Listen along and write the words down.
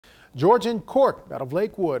Georgian Court out of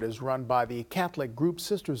Lakewood is run by the Catholic group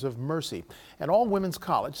Sisters of Mercy, an all-women's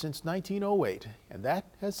college since 1908, and that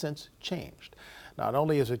has since changed. Not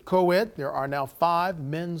only is it co-ed, there are now 5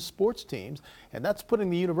 men's sports teams, and that's putting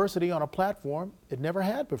the university on a platform it never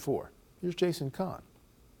had before. Here's Jason Kahn.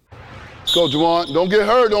 Let's go, Juwan. Don't get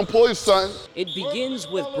hurt. Don't pull your son. It begins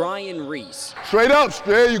with Brian Reese. Straight up.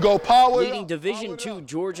 There you go. Power. Leading Division II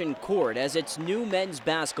Georgian Court as its new men's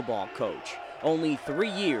basketball coach. Only 3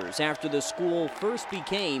 years after the school first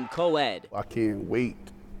became co-ed. I can't wait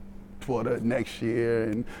for the next year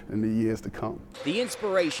and the years to come. The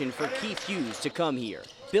inspiration for Keith Hughes to come here,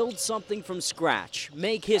 build something from scratch,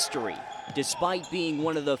 make history, despite being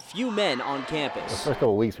one of the few men on campus. The first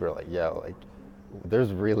couple of weeks we were like, yo,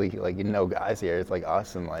 there's really no guys here. It's like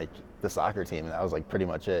us and the soccer team, and that was pretty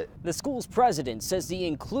much it. The school's president says the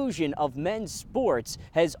inclusion of men's sports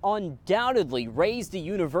has undoubtedly raised the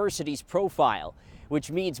university's profile, which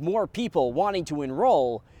means more people wanting to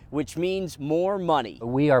enroll, which means more money.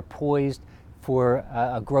 We are poised for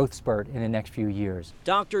a growth spurt in the next few years.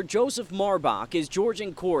 Dr. Joseph Marbach is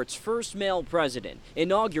Georgian Court's first male president,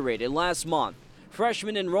 inaugurated last month.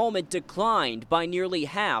 Freshman enrollment declined by nearly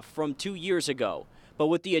half from 2 years ago. But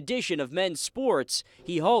with the addition of men's sports,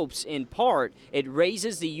 he hopes, in part, it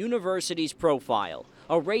raises the university's profile,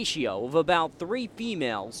 a ratio of about 3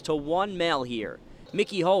 females to 1 male here.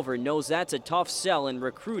 Mickey Hover knows that's a tough sell in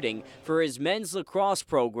recruiting for his men's lacrosse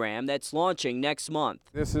program that's launching next month.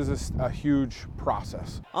 This is a huge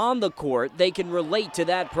process. On the court, they can relate to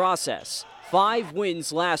that process. 5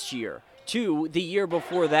 wins last year, 2 the year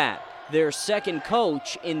before that. Their second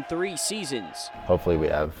coach in 3 seasons. Hopefully we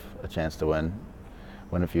have a chance to win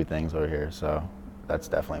a few things over here, so that's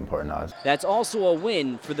definitely important to us. That's also a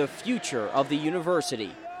win for the future of the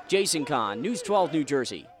university. Jason Kahn, News 12, New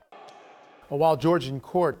Jersey. Well, while Georgian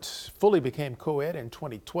Court fully became co-ed in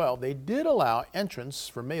 2012, they did allow entrance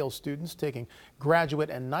for male students taking graduate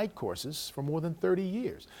and night courses for more than 30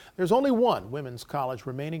 years. There's only one women's college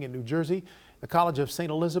remaining in New Jersey, the College of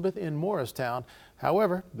St. Elizabeth in Morristown.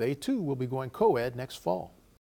 However, they too will be going co-ed next fall.